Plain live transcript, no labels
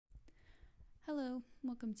Hello,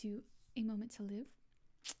 welcome to A Moment to Live.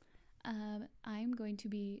 I'm going to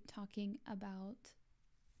be talking about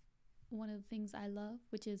one of the things I love,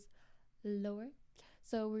 which is lore.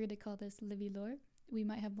 So we're going to call this Livy Lore. We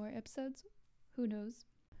might have more episodes, who knows.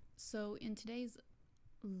 So in today's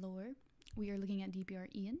lore, we are looking at Dpr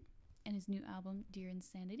Ian and his new album, Dear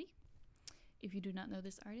Insanity. If you do not know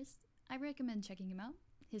this artist, I recommend checking him out.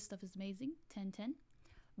 His stuff is amazing, 10/10.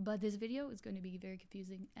 But this video is going to be very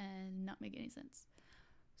confusing and not make any sense.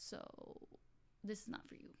 So this is not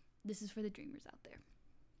for you. This is for the dreamers out there.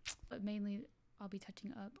 But mainly I'll be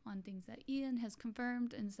touching up on things that Ian has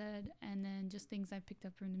confirmed and said, and then just things I've picked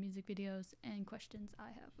up from the music videos and questions I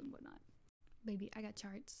have and whatnot. Baby, I got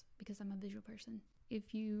charts because I'm a visual person.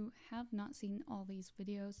 If you have not seen all these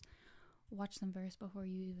videos, watch them first before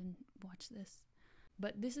you even watch this.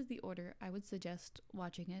 But this is the order I would suggest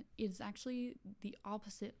watching it. It's actually the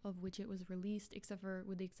opposite of which it was released, except for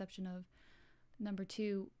with the exception of number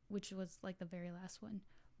 2, which was like the very last one.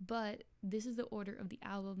 But this is the order of the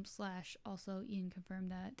album / also Ian confirmed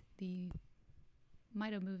that the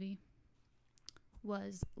Mido movie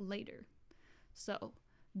was later. So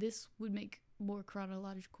this would make more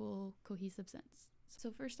chronological, cohesive sense. So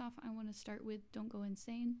first off, I want to start with Don't Go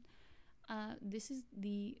Insane. This is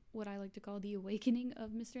what I like to call the awakening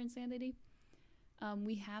of Mr. Insanity.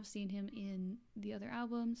 We have seen him in the other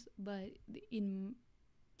albums, but in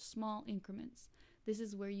small increments. This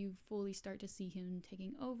is where you fully start to see him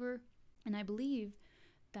taking over, and I believe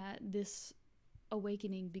that this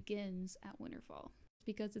awakening begins at Winterfall,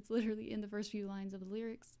 because it's literally in the first few lines of the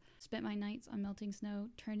lyrics. Spent my nights on melting snow,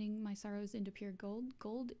 turning my sorrows into pure gold.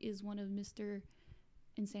 Gold is one of Mr.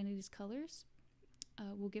 Insanity's colors.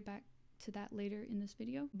 We'll get back to that later in this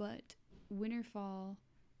video, but Winterfall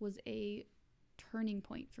was a turning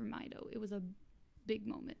point for Mido. It was a big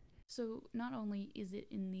moment. So not only is it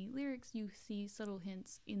in the lyrics, you see subtle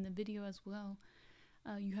hints in the video as well.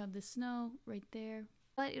 You have the snow right there,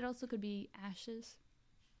 but it also could be ashes,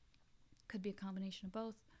 could be a combination of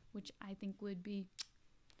both, which I think would be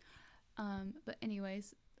but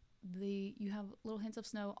anyways, you have little hints of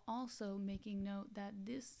snow, also making note that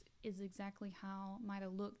this is exactly how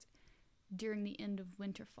Mido looked during the end of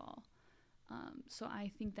Winterfall. So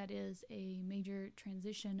I think that is a major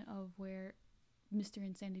transition of where Mr.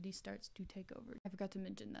 Insanity starts to take over. I forgot to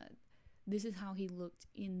mention that this is how he looked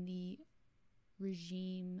in the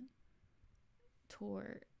Regime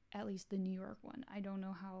tour, at least the New York one. I don't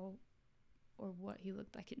know how or what he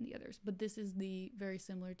looked like in the others, but this is very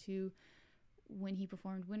similar to when he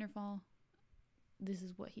performed Winterfall. This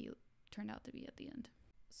is what he turned out to be at the end.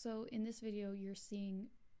 So in this video, you're seeing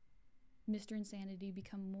Mr. Insanity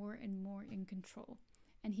become more and more in control,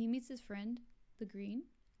 and he meets his friend, the Green.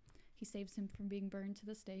 He saves him from being burned to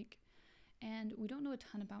the stake, and we don't know a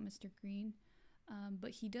ton about Mr. Green,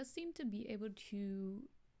 but he does seem to be able to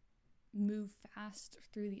move fast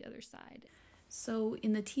through the other side. So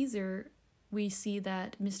in the teaser, we see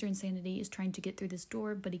that Mr. Insanity is trying to get through this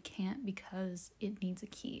door, but he can't because it needs a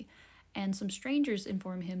key. And some strangers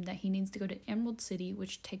inform him that he needs to go to Emerald City,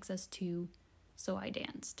 which takes us to So I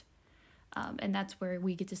Danced. And that's where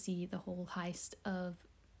we get to see the whole heist of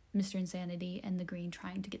Mr. Insanity and the Green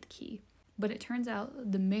trying to get the key. But it turns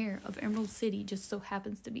out the mayor of Emerald City just so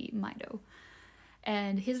happens to be Mido.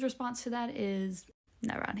 And his response to that is,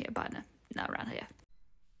 "Not around here, partner. Not around here."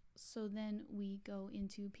 So then we go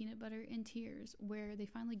into Peanut Butter and Tears, where they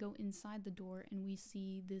finally go inside the door and we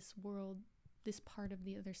see this world, this part of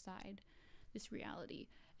the other side, this reality.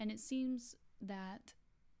 And it seems that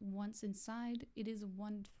once inside, it is a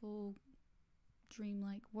wonderful,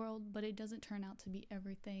 dreamlike world, but it doesn't turn out to be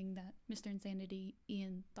everything that Mr. Insanity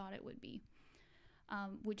Ian thought it would be.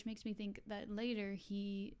 Which makes me think that later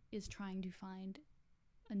he is trying to find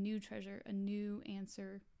a new treasure, a new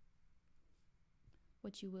answer,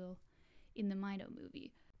 what you will, in the Mido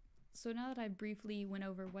movie. So now that I briefly went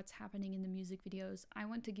over what's happening in the music videos, I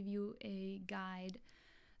want to give you a guide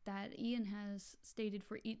that Ian has stated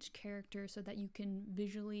for each character so that you can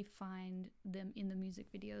visually find them in the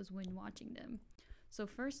music videos when watching them. So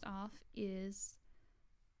first off is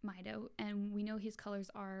Mido, and we know his colors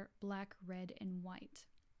are black, red, and white.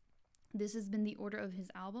 This has been the order of his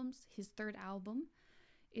albums. His third album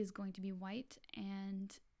is going to be white,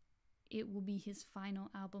 and it will be his final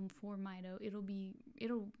album for Mido.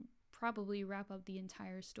 It'll probably wrap up the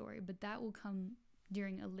entire story, but that will come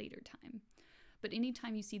during a later time. But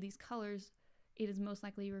anytime you see these colors, it is most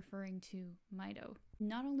likely referring to Mido.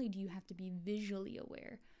 Not only do you have to be visually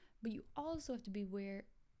aware, but you also have to be aware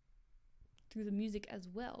through the music as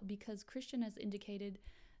well, because Christian has indicated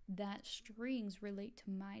that strings relate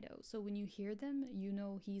to Mido. So when you hear them, you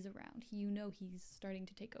know he's around. You know he's starting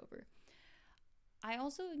to take over. I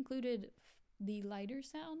also included the lighter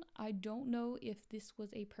sound. I don't know if this was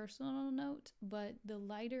a personal note, but the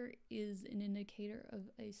lighter is an indicator of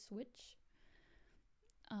a switch.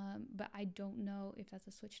 But I don't know if that's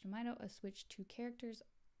a switch to Mido, a switch to characters,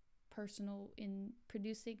 personal in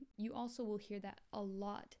producing. You also will hear that a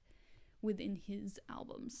lot within his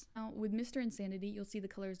albums. Now, with Mr. Insanity, you'll see the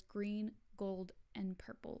colors green, gold, and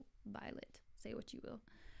purple, violet, say what you will.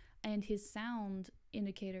 And his sound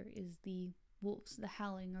indicator is the wolves, the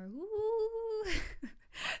howling or woo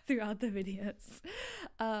throughout the videos.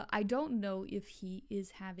 I don't know if he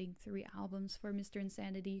is having 3 albums for Mr.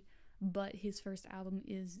 Insanity, but his first album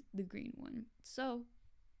is the green one. So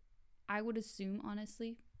I would assume,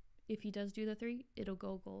 honestly, if he does do the 3, it'll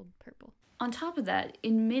go gold, purple. On top of that,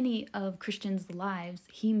 in many of Christian's lives,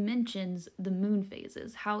 he mentions the moon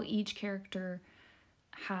phases, how each character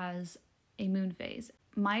has a moon phase.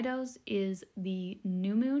 Mido's is the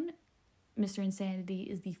new moon, Mr. Insanity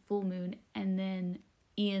is the full moon, and then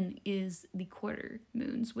Ian is the quarter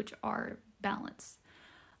moons, which are balance.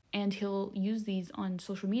 And he'll use these on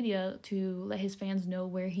social media to let his fans know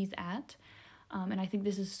where he's at. And I think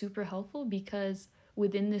this is super helpful because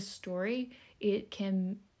within this story,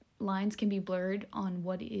 lines can be blurred on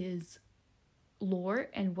what is lore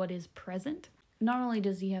and what is present. Not only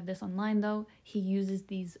does he have this online though, he uses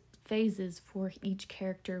these phases for each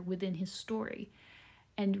character within his story.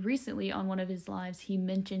 And recently on one of his lives, he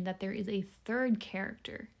mentioned that there is a third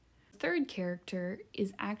character. The third character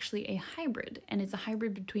is actually a hybrid, and it's a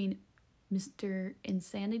hybrid between Mr.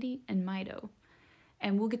 Insanity and Mido.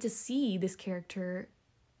 And we'll get to see this character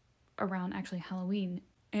around actually Halloween.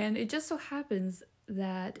 And it just so happens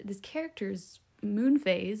that this character's moon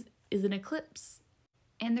phase is an eclipse.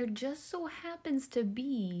 And there just so happens to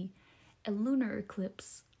be a lunar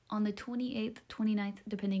eclipse on the 28th, 29th,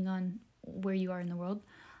 depending on where you are in the world,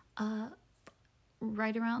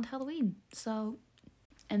 right around Halloween. So,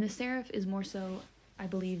 and the serif is more so, I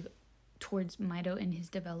believe, towards Mido and his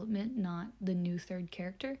development, not the new third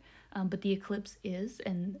character, but the eclipse is,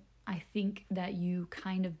 and I think that you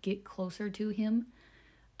kind of get closer to him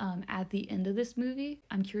at the end of this movie.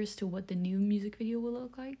 I'm curious to what the new music video will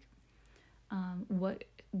look like, what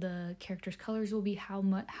the character's colors will be, how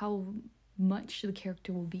much the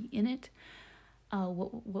character will be in it,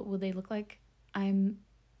 what will they look like. I'm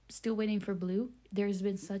still waiting for blue. There's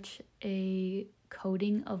been such a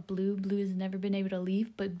coding of blue. Blue has never been able to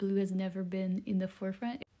leave, but blue has never been in the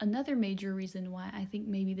forefront. Another major reason why I think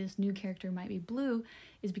maybe this new character might be blue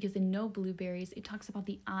is because in No Blueberries, it talks about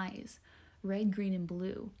the eyes, red, green, and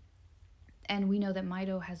blue. And we know that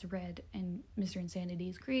Mido has red and Mr. Insanity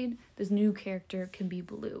is green. This new character can be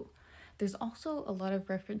blue. There's also a lot of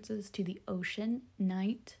references to the ocean,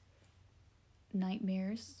 night,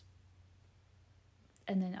 nightmares,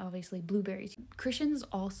 and then obviously blueberries. Christian's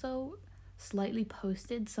also slightly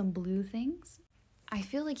posted some blue things. I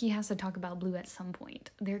feel like he has to talk about blue at some point.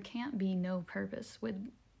 There can't be no purpose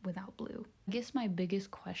without blue. I guess my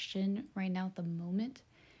biggest question right now at the moment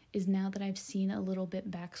is, now that I've seen a little bit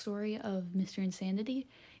backstory of Mr. Insanity,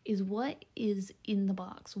 is what is in the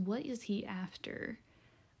box? What is he after?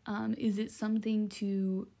 Is it something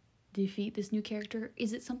to defeat this new character?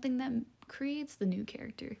 Is it something that creates the new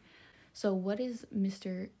character? So what has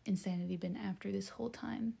Mr. Insanity been after this whole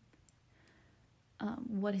time?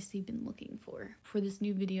 What has he been looking for? For this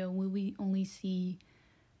new video, will we only see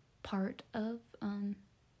part of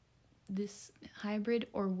this hybrid,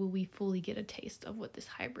 or will we fully get a taste of what this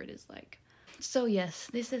hybrid is like? So yes,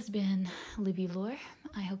 this has been Livy Lore.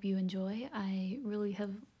 I hope you enjoy. I really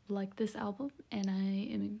have liked this album, and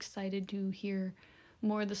I am excited to hear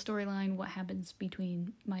more of the storyline, what happens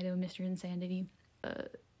between Mido and Mr. Insanity.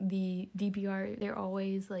 The Dpr, they're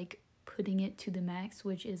always like putting it to the max,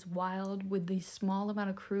 which is wild with the small amount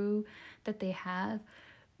of crew that they have,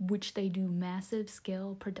 which they do massive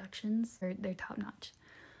scale productions. They're top notch.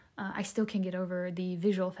 I still can't get over the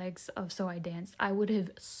visual effects of So I Danced. I would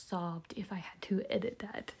have sobbed if I had to edit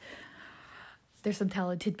that. There's some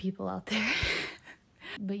talented people out there.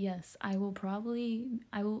 But yes, I will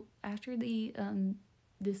after the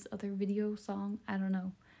this other video song, I don't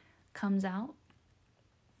know, comes out,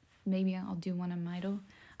 maybe I'll do one on Mido.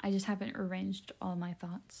 I just haven't arranged all my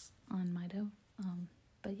thoughts on Mido.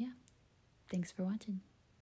 But yeah, thanks for watching.